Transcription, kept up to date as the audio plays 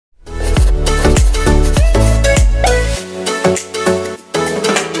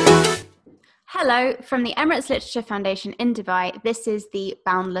Hello, from the Emirates Literature Foundation in Dubai, this is the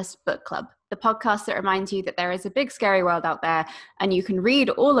Boundless Book Club, the podcast that reminds you that there is a big scary world out there and you can read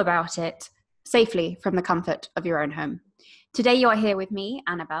all about it safely from the comfort of your own home. Today you are here with me,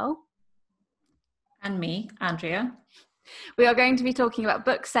 Annabelle. And me, Andrea. We are going to be talking about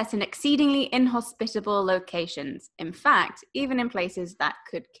books set in exceedingly inhospitable locations. In fact, even in places that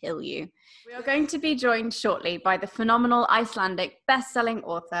could kill you. We are going to be joined shortly by the phenomenal Icelandic best-selling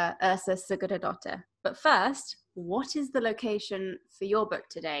author Yrsa Sigurdadottir. But first, what is the location for your book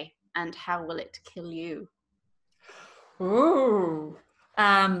today, and how will it kill you? Ooh.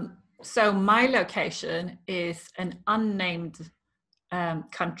 So my location is an unnamed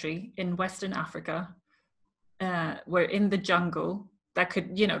country in Western Africa. We're in the jungle. That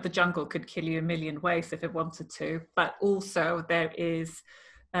could, the jungle could kill you a million ways if it wanted to. But also there is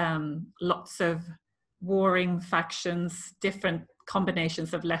lots of warring factions, different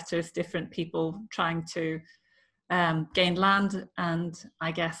combinations of letters, different people trying to gain land and,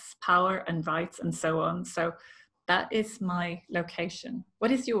 I guess, power and rights and so on. So that is my location.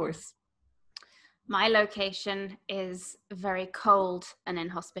 What is yours? My location is very cold and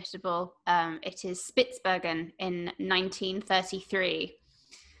inhospitable. It is Spitsbergen in 1933.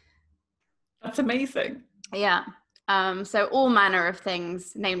 That's amazing. Yeah. So all manner of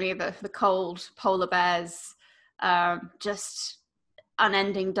things, namely the cold, polar bears, just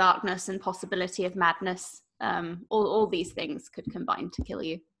unending darkness and possibility of madness. All these things could combine to kill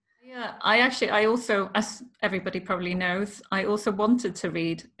you. Yeah, I also, as everybody probably knows, I also wanted to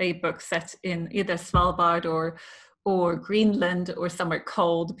read a book set in either Svalbard or Greenland or somewhere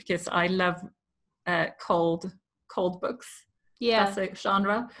cold, because I love cold books. Yeah, that's a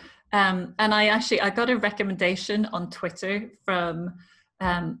genre. And I got a recommendation on Twitter from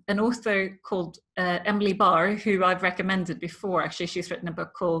an author called Emily Barr, who I've recommended before. Actually, she's written a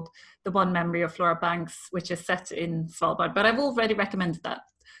book called The One Memory of Flora, which is set in Svalbard, but I've already recommended that.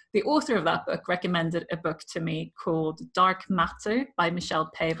 The author of that book recommended a book to me called Dark Matter by Michelle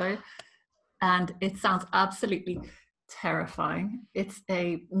Paver, and it sounds absolutely terrifying. It's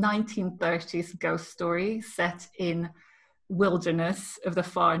a 1930s ghost story set in wilderness of the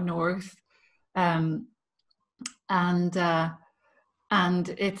far north, and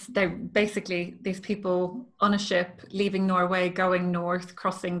they're basically these people on a ship leaving Norway, going north,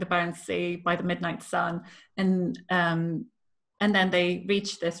 crossing the Barents Sea by the midnight sun, and then they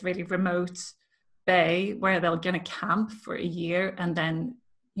reach this really remote bay where they're going to camp for a year, and then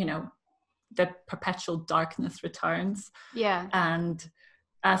the perpetual darkness returns. Yeah. And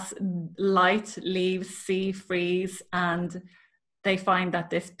as light leaves, sea freeze, and they find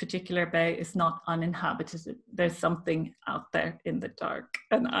that this particular bay is not uninhabited. There's something out there in the dark.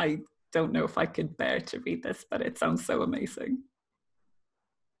 And I don't know if I could bear to read this, but it sounds so amazing.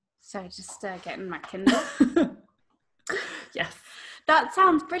 So just getting my Kindle. Yes. That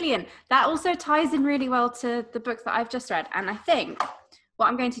sounds brilliant. That also ties in really well to the book that I've just read. And I think what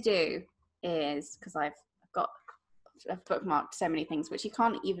I'm going to do is, because I've bookmarked so many things, which you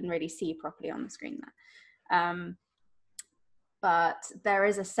can't even really see properly on the screen there. But there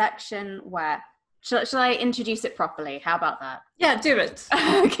is a section where, shall I introduce it properly? How about that? Yeah, do it.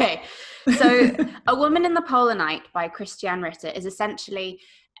 Okay. So A Woman in the Polar Night by Christiane Ritter is essentially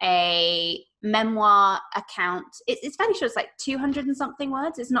a memoir account. It's fairly short. It's like 200 and something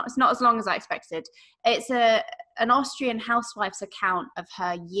words. It's not as long as I expected. It's an Austrian housewife's account of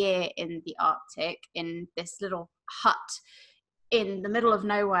her year in the Arctic in this little hut in the middle of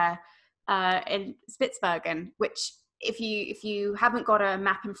nowhere in Spitsbergen, which if you haven't got a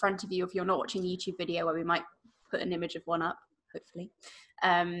map in front of you, if you're not watching a YouTube video where we might put an image of one up, hopefully,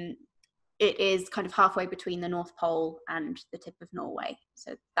 it is kind of halfway between the North Pole and the tip of Norway.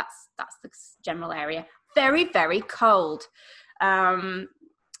 So that's the general area. Very, very cold, barren,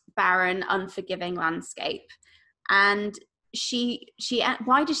 unforgiving landscape. And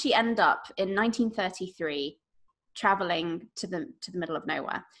why does she end up in 1933 traveling to the middle of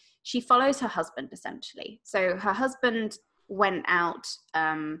nowhere? She follows her husband, essentially. So her husband went out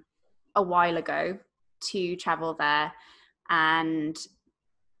a while ago to travel there, and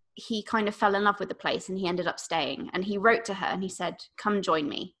he kind of fell in love with the place, and he ended up staying. And he wrote to her and he said, "Come join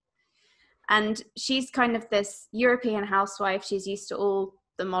me." And she's kind of this European housewife. She's used to all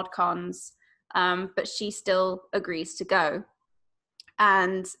the mod cons, but she still agrees to go.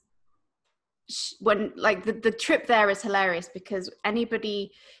 And when the trip there is hilarious, because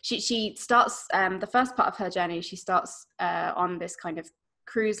she starts the first part of her journey, she starts on this kind of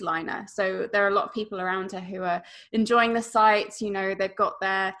cruise liner. So there are a lot of people around her who are enjoying the sights. They've got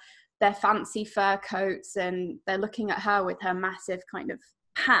their fancy fur coats, and they're looking at her with her massive kind of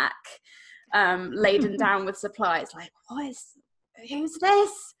pack. laden down with supplies. Like, who's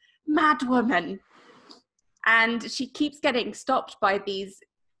this mad woman? And she keeps getting stopped by these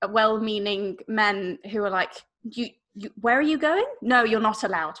well-meaning men who are like, you, where are you going? No, you're not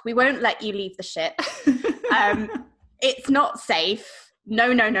allowed. We won't let you leave the ship. It's not safe.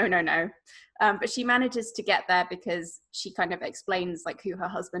 No. But she manages to get there because she kind of explains like who her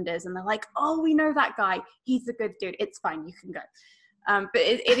husband is, and they're like, oh, we know that guy. He's a good dude. It's fine. You can go. But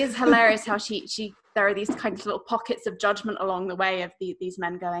it is hilarious how there are these kind of little pockets of judgment along the way of these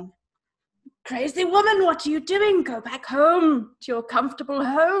men going, crazy woman, what are you doing? Go back home to your comfortable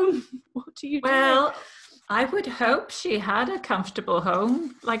home. What are you doing? Well, I would hope she had a comfortable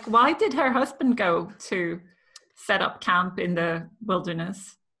home. Like, why did her husband go to set up camp in the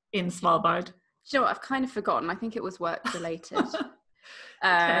wilderness in Svalbard? Do you know what? I've kind of forgotten. I think it was work related. Okay.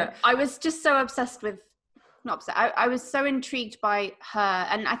 I was just so obsessed with, not obsessed, I was so intrigued by her.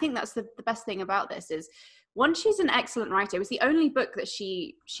 And I think that's the best thing about this is, one, she's an excellent writer. It was the only book that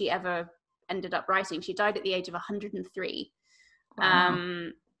she ever ended up writing. She died at the age of 103. Wow.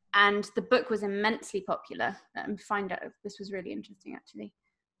 And the book was immensely popular. Let me find out. This was really interesting, actually.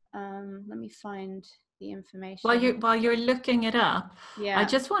 Let me find the information. While you're looking it up, yeah. I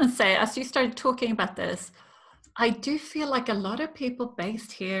just want to say, as you started talking about this, I do feel like a lot of people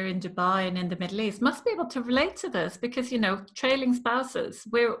based here in Dubai and in the Middle East must be able to relate to this because, you know, trailing spouses,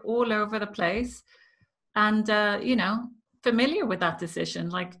 we're all over the place and, you know, familiar with that decision.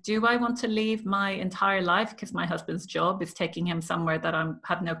 Like, do I want to leave my entire life because my husband's job is taking him somewhere that I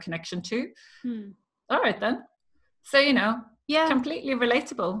have no connection to? All right, then. So, you know, yeah, completely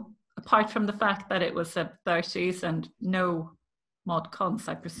relatable, apart from the fact that it was the 30s and no mod cons,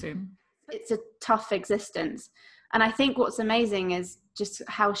 I presume. It's a tough existence. And I think what's amazing is just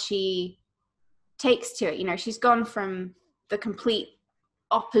how she takes to it. You know, she's gone from the complete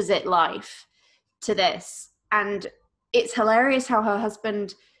opposite life to this. And it's hilarious how her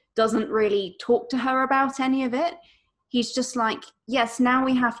husband doesn't really talk to her about any of it. He's just like, yes, now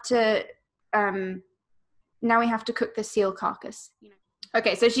we have to cook the seal carcass. You know?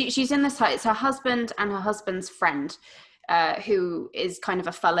 Okay, so she's in this hut. It's her husband and her husband's friend, who is kind of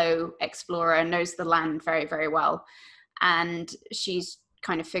a fellow explorer and knows the land very, very well. And she's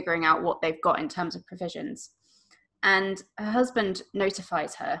kind of figuring out what they've got in terms of provisions. And her husband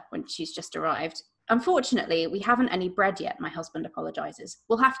notifies her when she's just arrived. Unfortunately, we haven't any bread yet, my husband apologizes.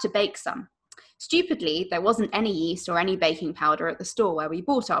 We'll have to bake some. Stupidly, there wasn't any yeast or any baking powder at the store where we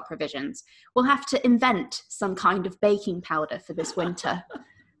bought our provisions. We'll have to invent some kind of baking powder for this winter.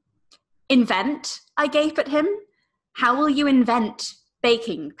 Invent? I gape at him. How will you invent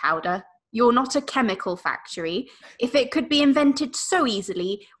baking powder? You're not a chemical factory. If it could be invented so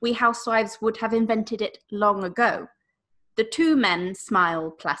easily, we housewives would have invented it long ago. The two men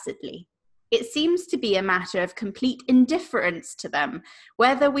smile placidly. It seems to be a matter of complete indifference to them,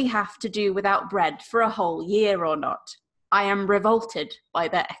 whether we have to do without bread for a whole year or not. I am revolted by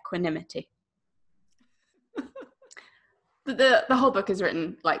their equanimity. The whole book is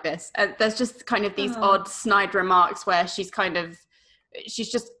written like this. There's just kind of these odd snide remarks where she's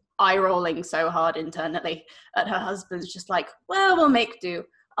just eye-rolling so hard internally at her husband's just like, well, we'll make do.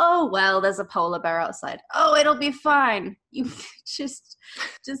 Oh, well, there's a polar bear outside. Oh, it'll be fine. You just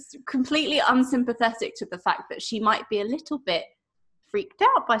completely unsympathetic to the fact that she might be a little bit freaked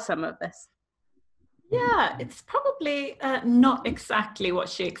out by some of this. Yeah, it's probably not exactly what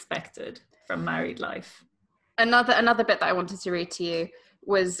she expected from married life. Another bit that I wanted to read to you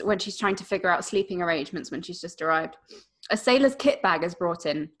was when she's trying to figure out sleeping arrangements when she's just arrived. A sailor's kit bag is brought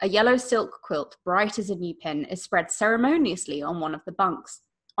in. A yellow silk quilt, bright as a new pin, is spread ceremoniously on one of the bunks.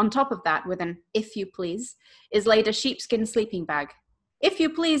 On top of that, with an "if you please," is laid a sheepskin sleeping bag. If you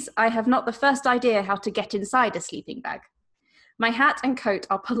please, I have not the first idea how to get inside a sleeping bag. My hat and coat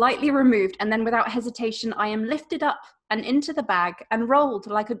are politely removed, and then without hesitation I am lifted up and into the bag and rolled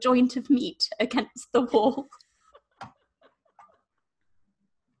like a joint of meat against the wall.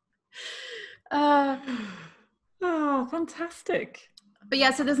 Oh, fantastic. But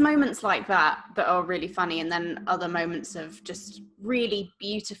yeah, so there's moments like that are really funny, and then other moments of just really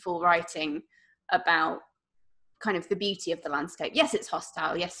beautiful writing about kind of the beauty of the landscape. Yes, it's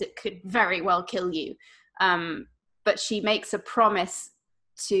hostile. Yes, it could very well kill you. But she makes a promise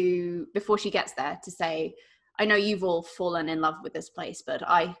before she gets there to say, I know you've all fallen in love with this place, but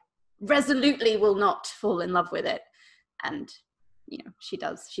I resolutely will not fall in love with it. And, you know, she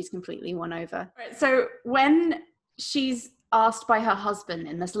does. She's completely won over. Right, so when she's asked by her husband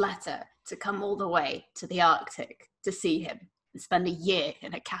in this letter to come all the way to the Arctic to see him and spend a year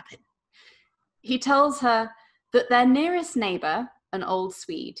in a cabin, he tells her that their nearest neighbour, an old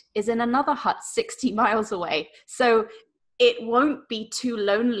Swede, is in another hut 60 miles away, so it won't be too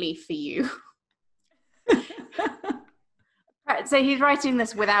lonely for you. So he's writing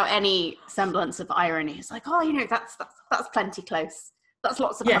this without any semblance of irony. He's like, oh, that's plenty close. That's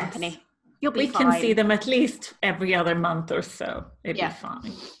lots of company. You'll be fine. We can see them at least every other month or so. It'd be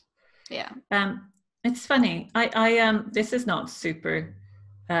fine. Yeah. It's funny. I this is not super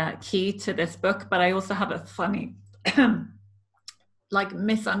key to this book, but I also have a funny like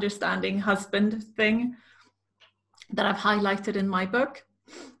misunderstanding husband thing that I've highlighted in my book,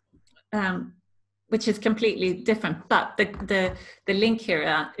 which is completely different. But the link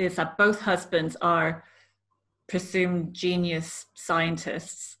here is that both husbands are presumed genius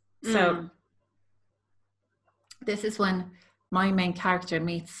scientists. So this is when my main character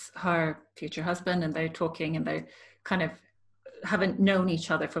meets her future husband, and they're talking, and they kind of haven't known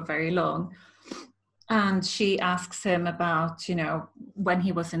each other for very long. And she asks him about, when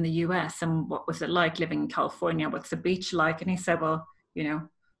he was in the US and what was it like living in California? What's the beach like? And he said, well,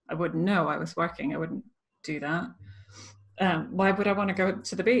 I wouldn't know. I was working. I wouldn't do that. Why would I want to go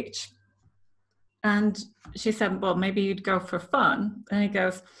to the beach? And she said, well, maybe you'd go for fun. And he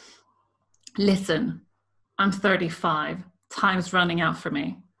goes, listen, I'm 35. Time's running out for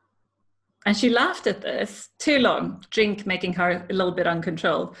me. And she laughed at this, too long, drink making her a little bit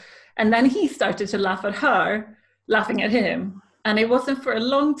uncontrolled. And then he started to laugh at her, laughing at him. And it wasn't for a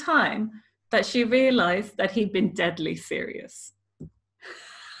long time that she realized that he'd been deadly serious.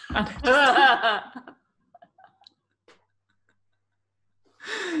 And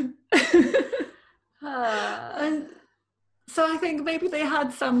and so I think maybe they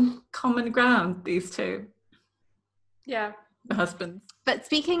had some common ground, these two. Yeah. The husbands. But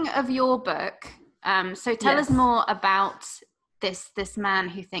speaking of your book, so tell us more about this man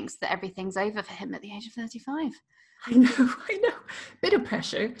who thinks that everything's over for him at the age of 35. I know. Bit of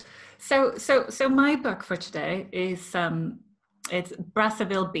pressure. So my book for today is it's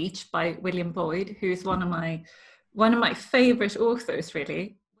Brazzaville Beach by William Boyd, who's one of my favorite authors,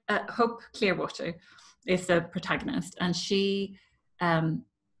 really. Hope Clearwater is the protagonist, and she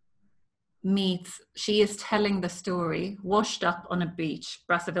is telling the story washed up on a beach,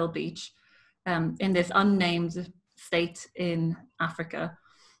 Brazzaville Beach, in this unnamed state in Africa.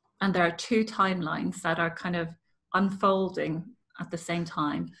 And there are two timelines that are kind of unfolding at the same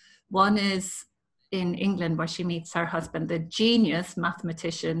time. One is in England, where she meets her husband, the genius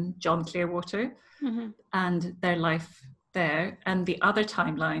mathematician John Clearwater, and their life there. And the other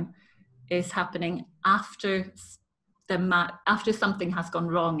timeline is happening after something has gone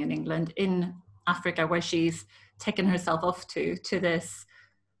wrong in England, in Africa, where she's taken herself off to this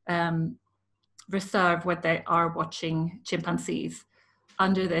reserve where they are watching chimpanzees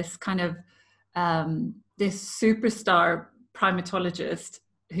under this kind of this superstar primatologist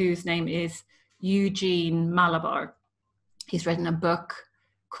whose name is Eugene Malabar. He's written a book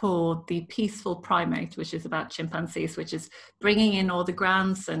called The Peaceful Primate, which is about chimpanzees, which is bringing in all the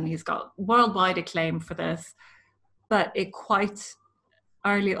grants, and he's got worldwide acclaim for this. But it quite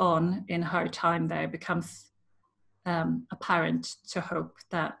early on in her time there becomes apparent to Hope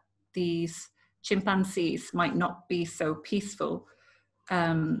that these chimpanzees might not be so peaceful.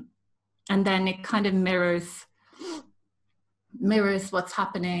 And then it kind of mirrors what's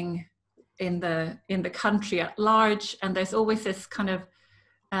happening in the country at large. And there's always this kind of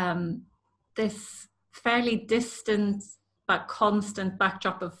this fairly distant but constant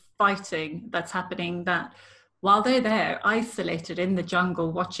backdrop of fighting that's happening, that while they're there isolated in the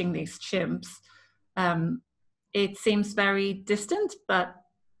jungle watching these chimps, it seems very distant, but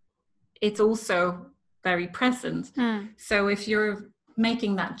it's also very present. So if you're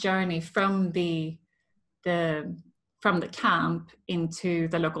making that journey from the camp into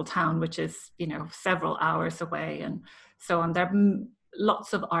the local town, which is several hours away and so on, there are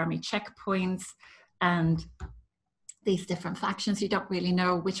lots of army checkpoints and these different factions. You don't really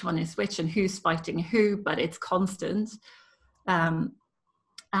know which one is which and who's fighting who, but it's constant. And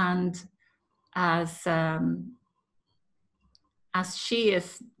as she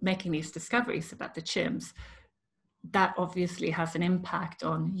is making these discoveries about the chimps, that obviously has an impact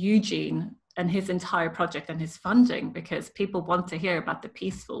on Eugene and his entire project and his funding, because people want to hear about the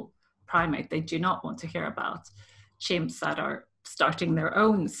peaceful primate. They do not want to hear about chimps that are starting their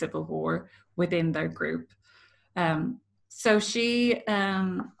own civil war within their group. So she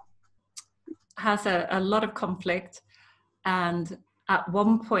has a lot of conflict, and at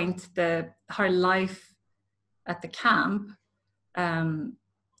one point her life at the camp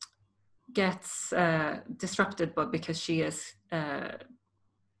gets disrupted, but because she is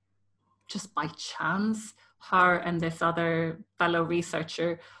just by chance, her and this other fellow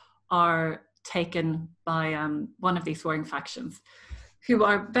researcher are taken by one of these warring factions, who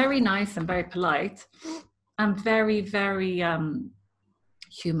are very nice and very polite and very, very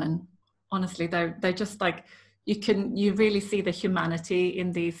human. Honestly, they're just like, you really see the humanity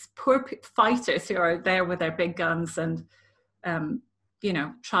in these poor fighters who are there with their big guns and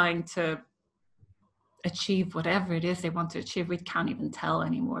trying to achieve whatever it is they want to achieve. We can't even tell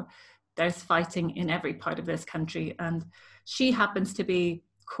anymore. There's fighting in every part of this country, and she happens to be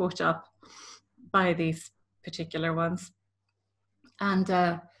caught up by these particular ones,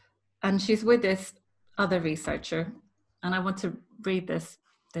 and she's with this other researcher, and I want to read this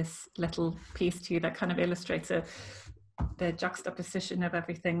little piece to you that kind of illustrates the juxtaposition of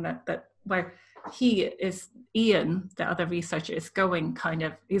everything that where Ian, the other researcher, is going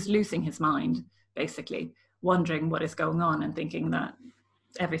he's losing his mind, basically wondering what is going on and thinking that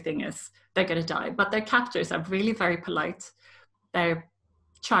they're going to die. But their captors are really very polite. They're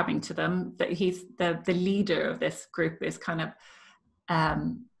charming to them. That he's the leader of this group is kind of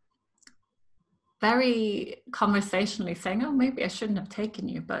very conversationally saying, oh, maybe I shouldn't have taken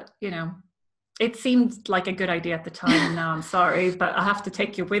you, but it seemed like a good idea at the time, and now I'm sorry, but I have to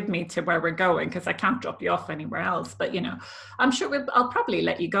take you with me to where we're going because I can't drop you off anywhere else. But I'm sure I'll probably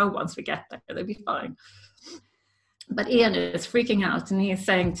let you go once we get there. They'll be fine. But Ian is freaking out, and he's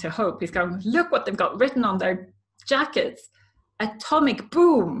saying to Hope, he's going, look what they've got written on their jackets. Atomic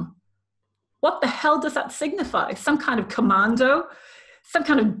boom. What the hell does that signify? Some kind of commando? Some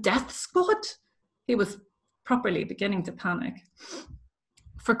kind of death squad? He was properly beginning to panic.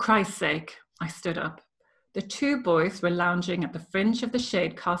 For Christ's sake, I stood up. The two boys were lounging at the fringe of the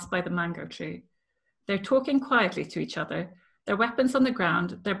shade cast by the mango tree. They're talking quietly to each other, their weapons on the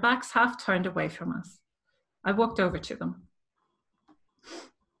ground, their backs half turned away from us. I walked over to them.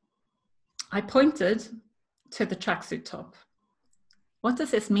 I pointed to the tracksuit top. What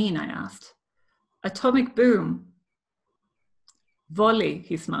does this mean? I asked. Atomic boom. Volley,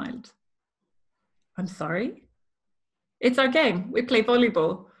 he smiled. I'm sorry? It's our game. We play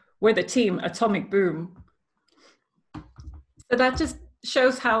volleyball. We're the team Atomic Boom. So that just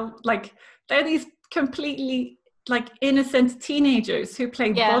shows how they're these completely innocent teenagers who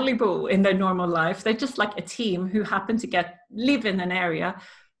play volleyball in their normal life. They're just like a team who happen to live in an area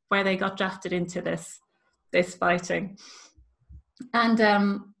where they got drafted into this fighting. And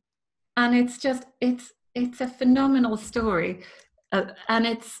it's just it's a phenomenal story, and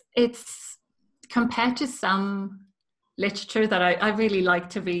it's compared to some literature that I really like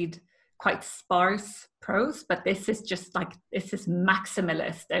to read, quite sparse prose, but this is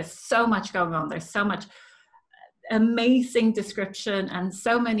maximalist. There's so much going on. There's so much amazing description and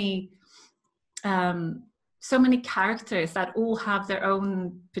so many characters that all have their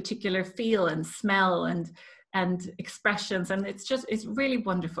own particular feel and smell and expressions, and it's really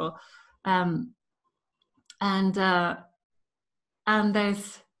wonderful. And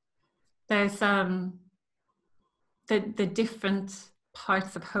there's the different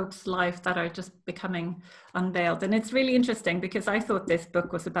parts of Hope's life that are just becoming unveiled. And it's really interesting because I thought this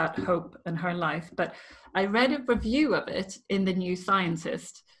book was about Hope and her life, but I read a review of it in the New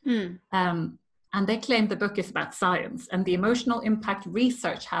Scientist, and they claim the book is about science and the emotional impact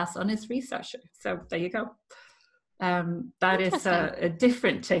research has on its researcher. So there you go. That is a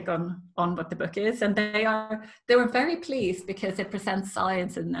different take on what the book is, and they were very pleased because it presents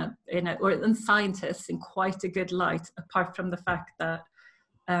science and scientists in quite a good light. Apart from the fact that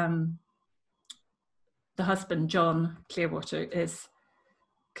the husband John Clearwater is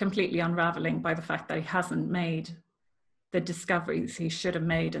completely unraveling by the fact that he hasn't made the discoveries he should have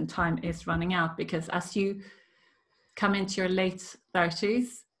made, and time is running out because as you come into your late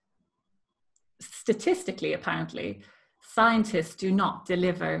 30s. Statistically, apparently, scientists do not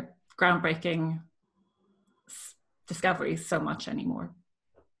deliver groundbreaking discoveries so much anymore.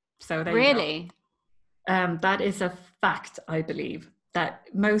 So there really, you go. That is a fact, I believe, that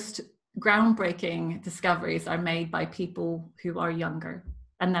most groundbreaking discoveries are made by people who are younger,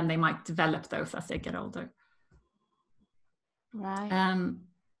 and then they might develop those as they get older. Right.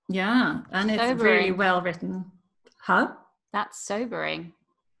 Yeah, and sobering. It's really well written. Huh? That's sobering.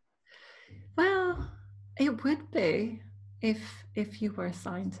 Well, it would be if you were a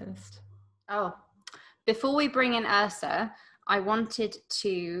scientist. Oh, before we bring in Yrsa, I wanted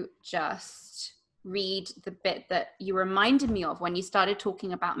to just read the bit that you reminded me of when you started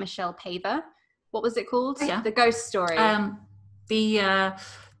talking about Michelle Paver. What was it called? Yeah. The ghost story. The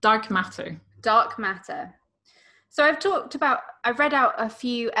Dark Matter. Dark Matter. So I've read out a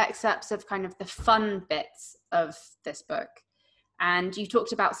few excerpts of kind of the fun bits of this book. And you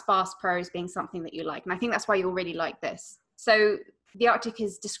talked about sparse prose being something that you like. And I think that's why you'll really like this. So the Arctic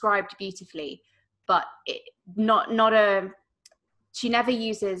is described beautifully, but she never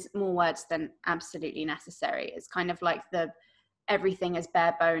uses more words than absolutely necessary. It's kind of like everything is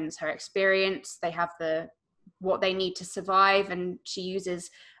bare bones, her experience. They have what they need to survive, and she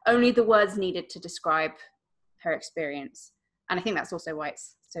uses only the words needed to describe her experience. And I think that's also why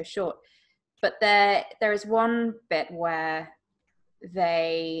it's so short. But there is one bit where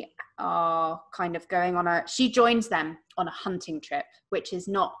they are kind of going she joins them on a hunting trip, which is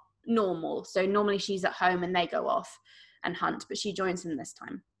not normal. So normally she's at home and they go off and hunt, but she joins them this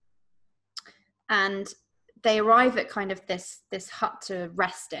time. And they arrive at kind of this hut to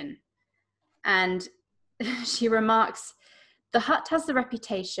rest in. And she remarks, "The hut has the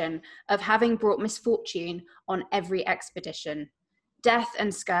reputation of having brought misfortune on every expedition. Death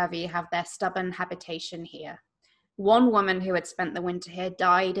and scurvy have their stubborn habitation here. One woman who had spent the winter here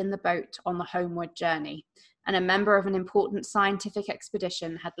died in the boat on the homeward journey, and a member of an important scientific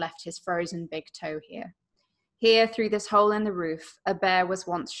expedition had left his frozen big toe here. Here, through this hole in the roof, a bear was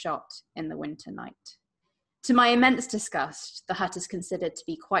once shot in the winter night. To my immense disgust, the hut is considered to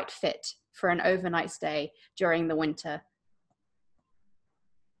be quite fit for an overnight stay during the winter."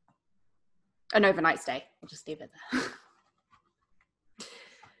 An overnight stay. We'll just leave it there.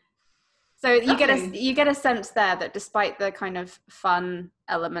 So you get a sense there that despite the kind of fun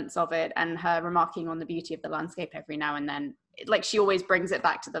elements of it and her remarking on the beauty of the landscape every now and then, she always brings it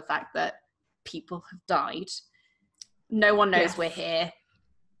back to the fact that people have died. No one knows we're here.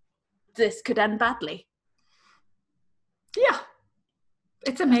 This could end badly. Yeah.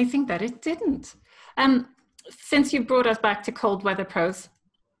 It's amazing that it didn't. Since you brought us back to cold weather prose,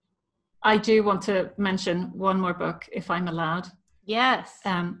 I do want to mention one more book, if I'm allowed. Yes.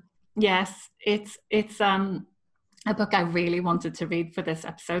 Yes, it's a book I really wanted to read for this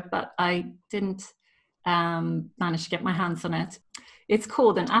episode, but I didn't manage to get my hands on it. It's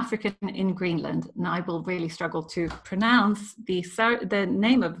called An African in Greenland, and I will really struggle to pronounce the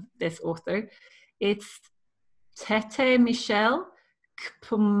name of this author. It's Tete-Michel,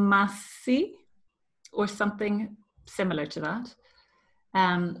 Kpomassie, or something similar to that,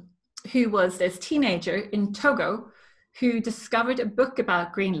 who was this teenager in Togo who discovered a book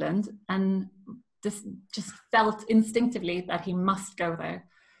about Greenland and just felt instinctively that he must go there.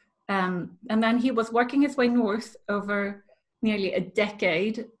 And then he was working his way north over nearly a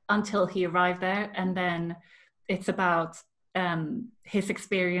decade until he arrived there. And then it's about his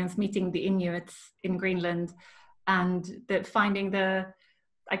experience meeting the Inuits in Greenland and finding the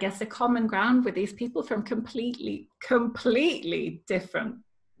common ground with these people from completely different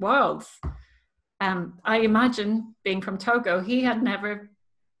worlds. I imagine, being from Togo, he had never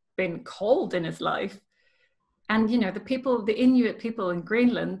been cold in his life. And, the Inuit people in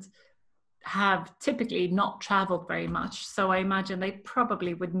Greenland have typically not traveled very much. So I imagine they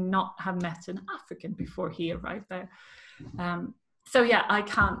probably would not have met an African before he arrived there. So yeah, I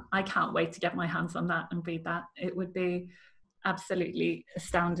can't wait to get my hands on that and read that. It would be absolutely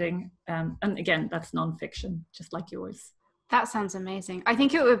astounding. And again, that's nonfiction, just like yours. That sounds amazing. I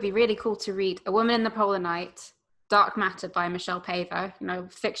think it would be really cool to read A Woman in the Polar Night, Dark Matter by Michelle Paver,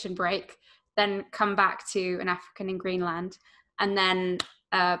 fiction break, then come back to An African in Greenland, and then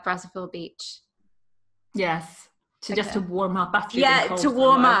Brazzaville Beach. Yes, to warm up after you've been cold. Yeah, to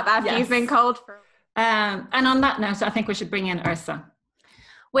warm up after you've been cold for a while. And on that note, I think we should bring in Yrsa.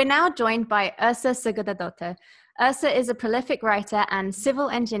 We're now joined by Yrsa Sigurdadottir. Yrsa is a prolific writer and civil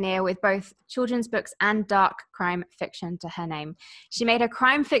engineer with both children's books and dark crime fiction to her name. She made her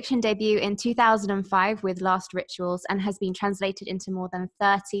crime fiction debut in 2005 with Last Rituals and has been translated into more than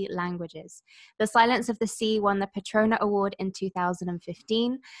 30 languages. The Silence of the Sea won the Petrona Award in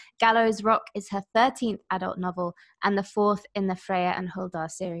 2015. Gallow's Rock is her 13th adult novel and the 4th in the Freya and Huldar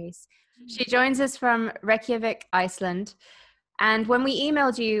series. She joins us from Reykjavik, Iceland. And when we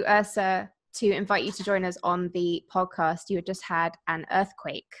emailed you, Yrsa, to invite you to join us on the podcast, you had just had an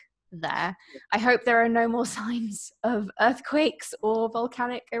earthquake there. I hope there are no more signs of earthquakes or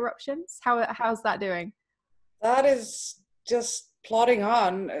volcanic eruptions. How's that doing? That is just plodding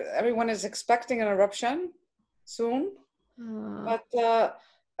on. Everyone is expecting an eruption soon, but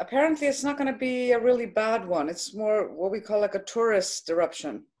apparently it's not going to be a really bad one. It's more what we call like a tourist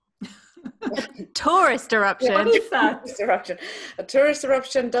eruption. Tourist eruption. What is that? Tourist eruption. A tourist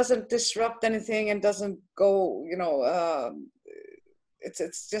eruption doesn't disrupt anything and doesn't go,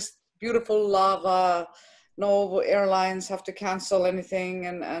 it's just beautiful lava. No airlines have to cancel anything,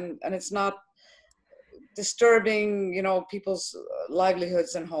 and it's not disturbing, people's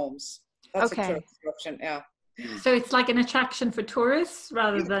livelihoods and homes. That's a tourist eruption, yeah. So it's like an attraction for tourists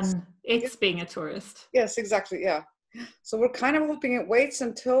rather than it's being a tourist. Yes, exactly. Yeah. So we're kind of hoping it waits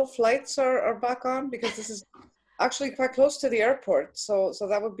until flights are back on, because this is actually quite close to the airport. So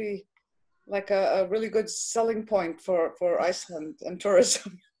that would be like a really good selling point for Iceland and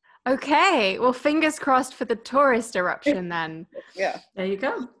tourism. Okay, well, fingers crossed for the tourist eruption then. Yeah. There you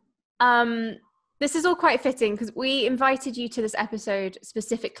go. This is all quite fitting because we invited you to this episode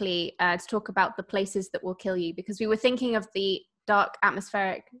specifically to talk about the places that will kill you, because we were thinking of the dark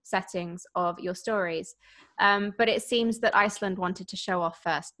atmospheric settings of your stories. But it seems that Iceland wanted to show off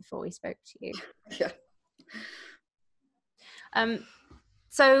first before we spoke to you. Yeah.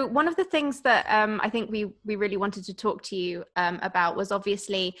 So one of the things that I think we really wanted to talk to you about was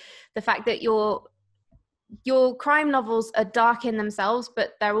obviously the fact that your crime novels are dark in themselves,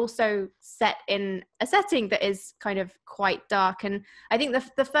 but they're also set in a setting that is kind of quite dark. And I think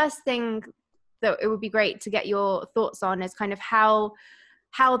the first thing that it would be great to get your thoughts on is kind of how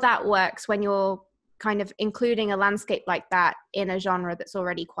that works when you're kind of including a landscape like that in a genre that's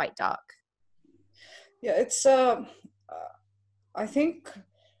already quite dark. Yeah, it's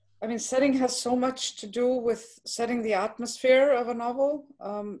I mean, setting has so much to do with setting the atmosphere of a novel,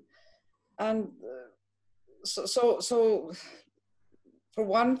 and so for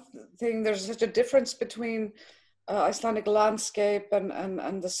one thing, there's such a difference between Icelandic landscape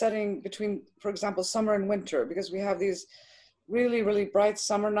and the setting between, for example, summer and winter, because we have these really, really bright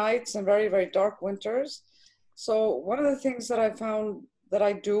summer nights and very, very dark winters. So one of the things that I found that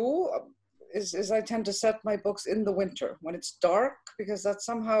I do is I tend to set my books in the winter when it's dark, because that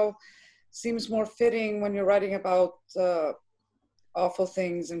somehow seems more fitting when you're writing about awful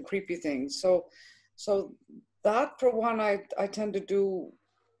things and creepy things. So that, for one, I tend to do,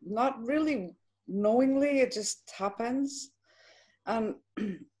 not really knowingly, it just happens. And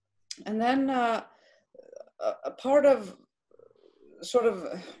then a part of sort of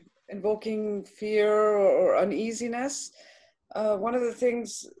invoking fear or uneasiness, one of the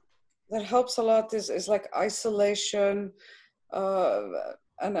things that helps a lot is like isolation,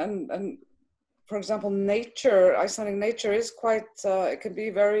 and for example, nature. Icelandic nature is quite, it can be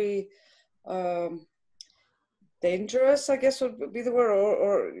very dangerous, I guess would be the word,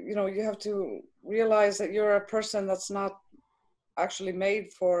 or you know, you have to realize that you're a person that's not actually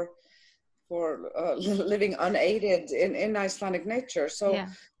made for living unaided in Icelandic nature. So yeah.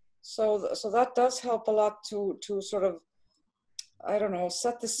 so that does help a lot to sort of, I don't know,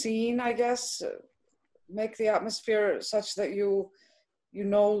 set the scene, I guess, make the atmosphere such that you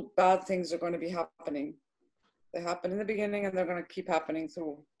know bad things are going to be happening. They happen in the beginning and they're going to keep happening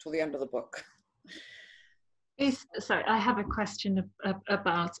through to the end of the book. Sorry, I have a question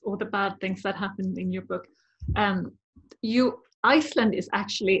about all the bad things that happen in your book. Iceland is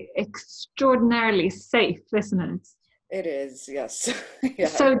actually extraordinarily safe, isn't it? It is, yes. Yeah.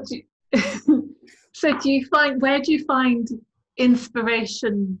 So where do you find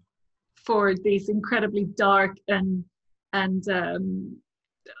inspiration for these incredibly dark and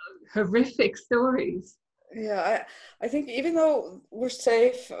horrific stories? Yeah, I think even though we're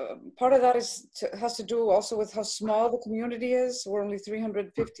safe, part of that has to do also with how small the community is. We're only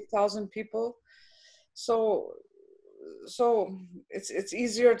 350,000 people, so it's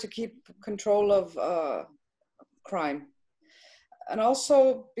easier to keep control of crime. And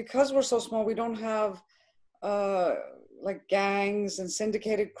also, because we're so small, we don't have like gangs and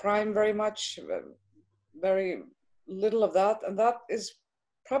syndicated crime very much, very little of that. And that is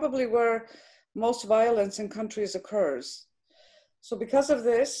probably where most violence in countries occurs. So because of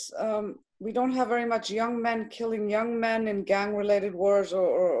this, we don't have very much young men killing young men in gang-related wars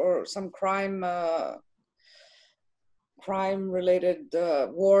or some crime-related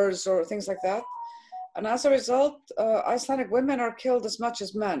wars or things like that. And as a result, Icelandic women are killed as much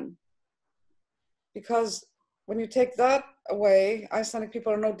as men. Because when you take that away, Icelandic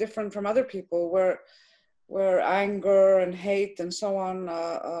people are no different from other people, where anger and hate and so on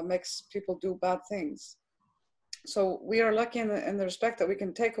makes people do bad things. So we are lucky in the respect that we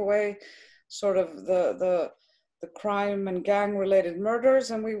can take away sort of the crime and gang-related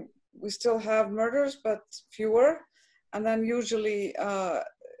murders, and we still have murders, but fewer. And then usually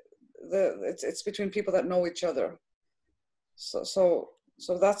it's between people that know each other. So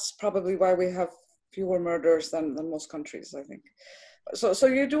that's probably why we have fewer murders than most countries, I think. So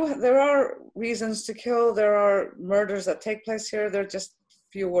there are reasons to kill. There are murders that take place here. They're just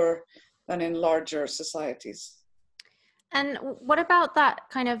fewer than in larger societies. And what about that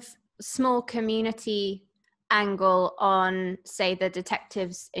kind of small community angle on, say, the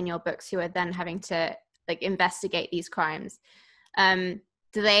detectives in your books who are then having to like investigate these crimes?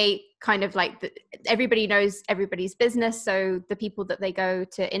 do they kind of like everybody knows everybody's business, so the people that they go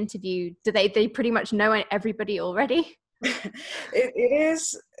to interview, do they pretty much know everybody already? It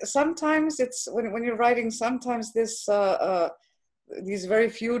is sometimes, it's when you're writing, sometimes this these very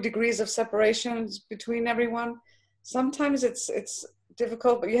few degrees of separations between everyone, sometimes it's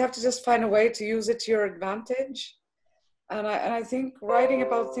difficult, but you have to just find a way to use it to your advantage. And I think writing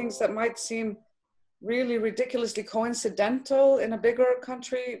about things that might seem really ridiculously coincidental in a bigger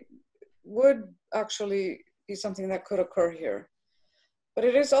country would actually be something that could occur here. But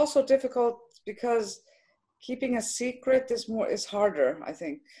it is also difficult because keeping a secret is harder, I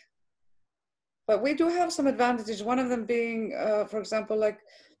think. But we do have some advantages. One of them being, for example,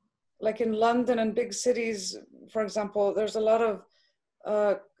 like in London and big cities, for example, there's a lot of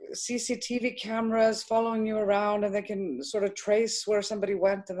CCTV cameras following you around, and they can sort of trace where somebody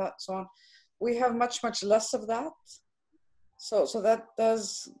went and that, so on. We have much less of that. So that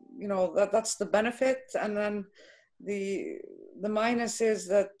does, you know, that's the benefit. And then the minus is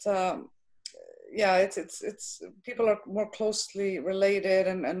that yeah, it's people are more closely related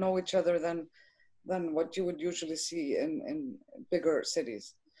and know each other than what you would usually see in bigger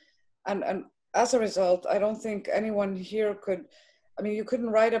cities. And as a result, I don't think anyone here could, I mean, you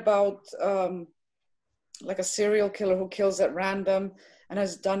couldn't write about like a serial killer who kills at random and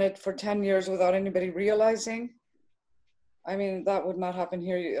has done it for 10 years without anybody realizing. I mean, that would not happen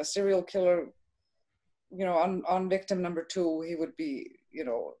here. A serial killer, you know, on victim number 2, he would be, you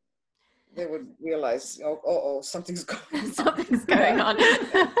know, they would realize, oh, something's going on. Something's going on.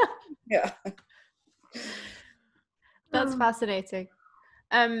 Yeah. That's fascinating.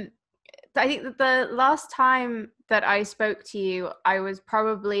 I think that the last time that I spoke to you, I was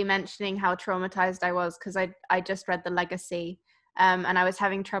probably mentioning how traumatized I was because I just read The Legacy, and I was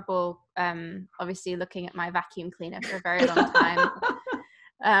having trouble, obviously, looking at my vacuum cleaner for a very long time.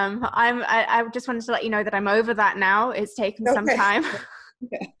 I just wanted to let you know that I'm over that now. It's taken some time,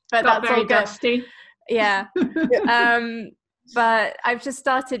 but that's very all good. dusty. Yeah. But I've just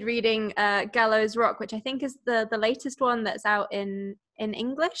started reading Gallow's Rock, which I think is the latest one that's out in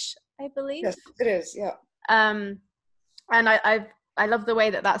English, I believe. Yes, it is. Yeah. And I love the way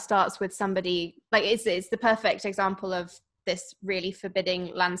that starts with somebody, like it's the perfect example of this really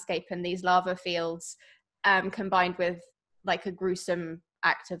forbidding landscape and these lava fields, combined with like a gruesome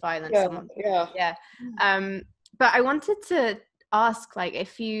act of violence. Yeah. But I wanted to ask, like,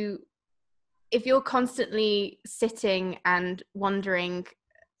 if you're constantly sitting and wondering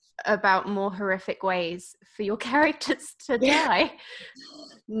about more horrific ways for your characters to die.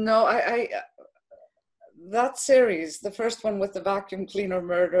 No, I that series, the first one with the vacuum cleaner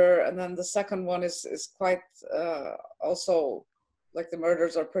murder, and then the second one is quite also, like, the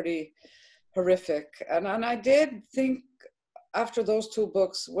murders are pretty horrific. And I did think after those 2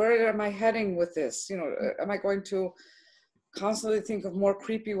 books, where am I heading with this? You know, am I going to constantly think of more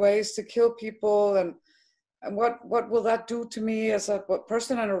creepy ways to kill people, and what will that do to me as a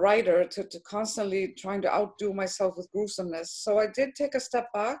person and a writer, to constantly trying to outdo myself with gruesomeness? So I did take a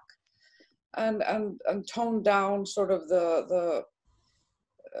step back and tone down sort of the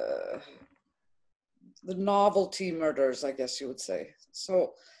novelty murders, I guess you would say.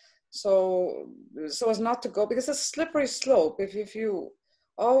 So as not to go, because it's a slippery slope. If you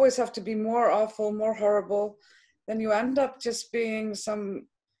always have to be more awful, more horrible, then you end up just being some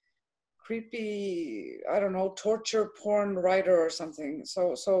creepy, I don't know, torture porn writer or something.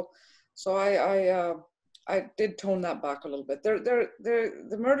 So I did tone that back a little bit.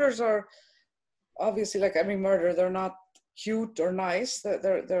 The murders are obviously, like every murder, they're not cute or nice.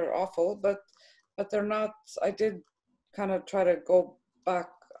 They're awful, but they're not. I did kind of try to go back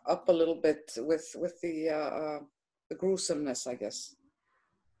up a little bit with the gruesomeness, I guess.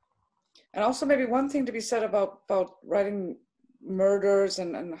 And also maybe one thing to be said about writing murders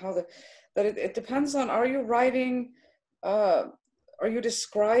and how that it depends on, are you writing, are you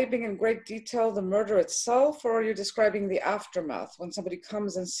describing in great detail the murder itself, or are you describing the aftermath when somebody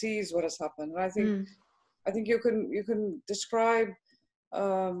comes and sees what has happened? And I think you can describe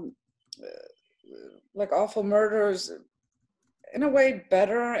like awful murders in a way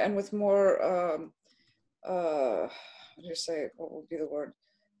better and with more what do you say? What would be the word?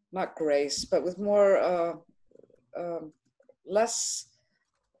 Not grace, but with more less,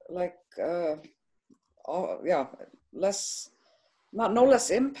 like less, no less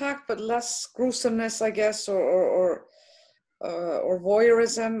impact, but less gruesomeness, I guess, or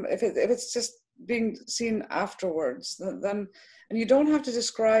voyeurism. If it's just being seen afterwards, then, and you don't have to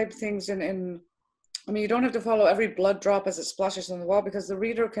describe things in I mean, you don't have to follow every blood drop as it splashes on the wall, because the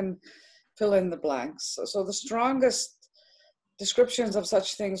reader can fill in the blanks. So the strongest descriptions of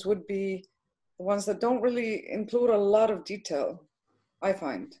such things would be the ones that don't really include a lot of detail, I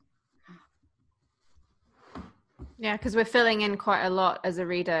find. Yeah, because we're filling in quite a lot as a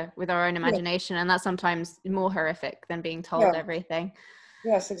reader with our own imagination, and that's sometimes more horrific than being told everything.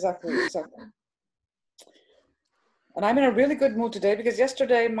 Yes, exactly. And I'm in a really good mood today because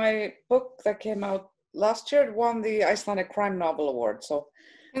yesterday my book that came out last year won the Icelandic Crime Novel Award. So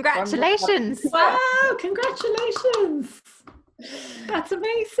congratulations! Wow, congratulations! That's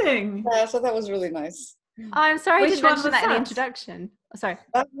amazing. Yeah, so that was really nice. Oh, I'm sorry I didn't mention that in the that? introduction. Oh, sorry.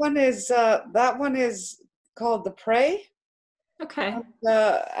 That one is called The Prey. Okay.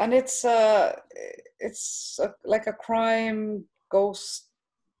 And it's like a crime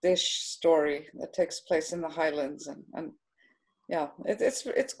ghost-ish story that takes place in the Highlands, and yeah,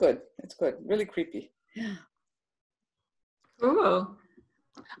 it's good. It's good. Really creepy. Cool.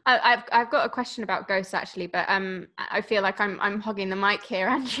 I've got a question about ghosts actually, but I feel like I'm hogging the mic here,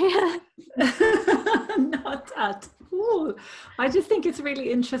 Andrea. Not at all. I just think it's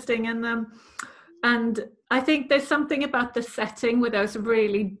really interesting, and I think there's something about the setting with those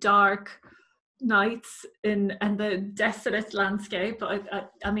really dark nights and the desolate landscape.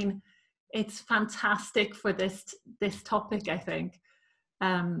 I mean, it's fantastic for this topic, I think.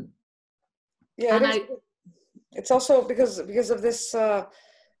 It's also because of this.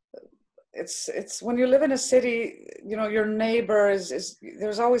 It's when you live in a city, you know, your neighbor is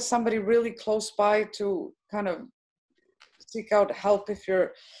there's always somebody really close by to kind of seek out help if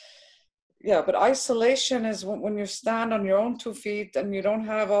you're. Yeah, but isolation is when you stand on your own 2 feet and you don't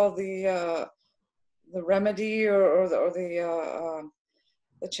have all the remedy or the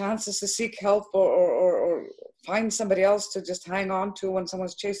chances to seek help or find somebody else to just hang on to when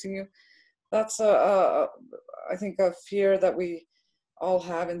someone's chasing you. That's I think a fear that we all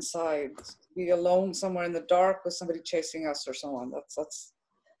have inside. Be alone somewhere in the dark with somebody chasing us or so on. That's.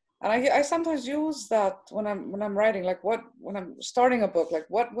 And I sometimes use that when I'm writing, like when I'm starting a book, like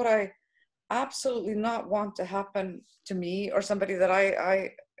what would I absolutely not want to happen to me or somebody that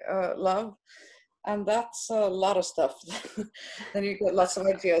I love, and that's a lot of stuff. Then you get lots of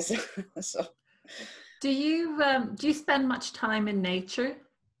ideas. So, do you spend much time in nature?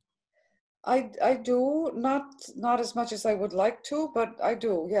 I do, not as much as I would like to, but I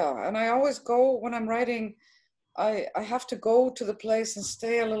do, yeah. And I always go when I'm writing. I have to go to the place and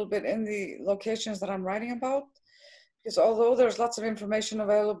stay a little bit in the locations that I'm writing about, because although there's lots of information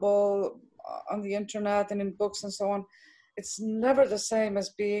available on the internet and in books and so on, it's never the same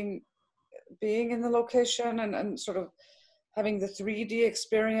as being in the location and sort of having the 3D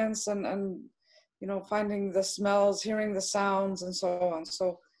experience and you know, finding the smells, hearing the sounds and so on.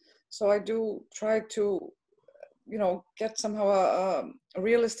 So I do try to, you know, get somehow a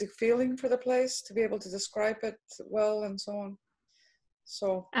realistic feeling for the place to be able to describe it well and so on.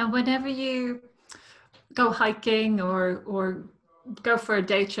 So. And whenever you go hiking or go for a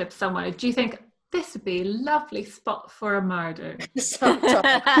day trip somewhere, do you think this would be a lovely spot for a murder?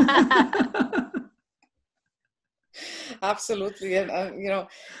 Absolutely. And you know,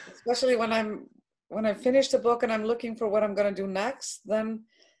 especially when I finish the book and I'm looking for what I'm going to do next, then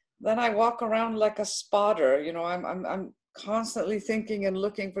I walk around like a spotter. You know, I'm constantly thinking and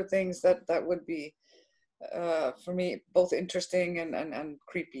looking for things that would be for me both interesting and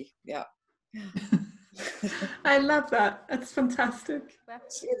creepy. Yeah. I love that. That's fantastic.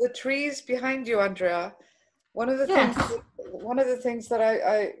 See the trees behind you, Andrea. One of the things that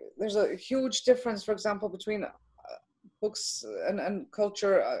I there's a huge difference, for example, between books and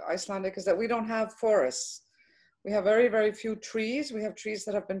culture Icelandic, is that we don't have forests. We have very, very few trees. We have trees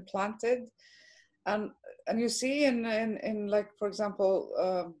that have been planted, and you see in like, for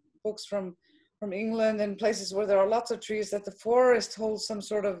example, books from England and places where there are lots of trees, that the forest holds some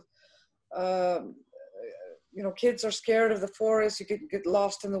sort of you know, kids are scared of the forest, you get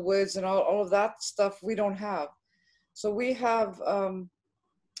lost in the woods and all of that stuff we don't have. So we have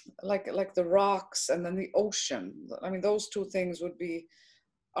like the rocks and then the ocean. I mean, those two things would be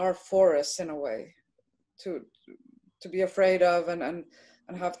our forests in a way to be afraid of and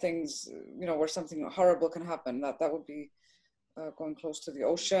have things, you know, where something horrible can happen. That would be going close to the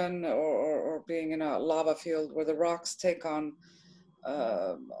ocean or being in a lava field where the rocks take on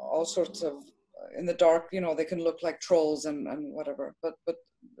all sorts of, in the dark, you know, they can look like trolls and whatever, but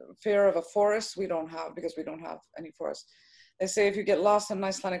fear of a forest we don't have, because we don't have any forest. They say if you get lost in an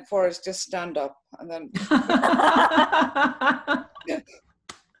Icelandic forest, just stand up and then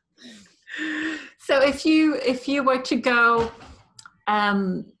So if you were to go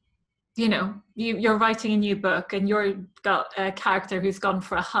you know, you're writing a new book and you've got a character who's gone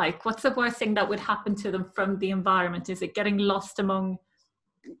for a hike, what's the worst thing that would happen to them from the environment? Is it getting lost among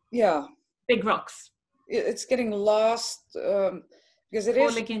big rocks? It's getting lost because it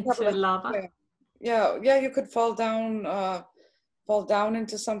falling is into lava. Yeah, you could fall down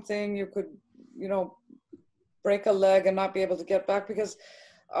into something. You could, you know, break a leg and not be able to get back, because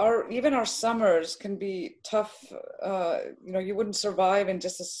even our summers can be tough. You know, you wouldn't survive in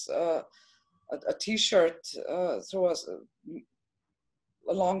just a t-shirt through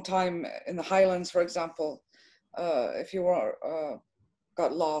a long time in the Highlands, for example, if you were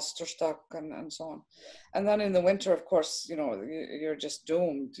got lost or stuck and so on. And then in the winter, of course, you know, you're just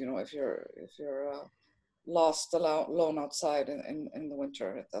doomed. You know, if you're lost alone outside in the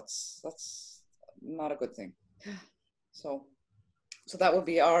winter, that's not a good thing. So that would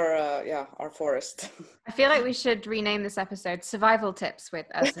be our forest. I feel like we should rename this episode "Survival Tips with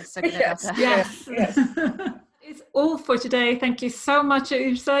Yrsa Sigurdadottir." Yes. It's all for today. Thank you so much,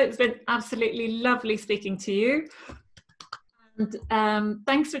 Yrsa. It's been absolutely lovely speaking to you. And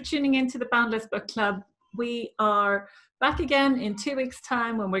thanks for tuning in to the Boundless Book Club. We are back again in 2 weeks'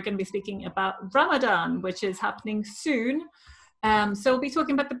 time when we're going to be speaking about Ramadan, which is happening soon. So we'll be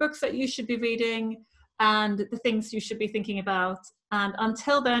talking about the books that you should be reading and the things you should be thinking about. And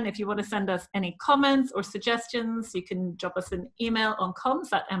until then, if you want to send us any comments or suggestions, you can drop us an email on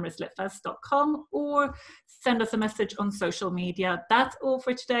comms@emirateslittfest.com or send us a message on social media. That's all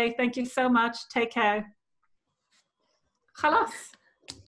for today. Thank you so much. Take care. خلاص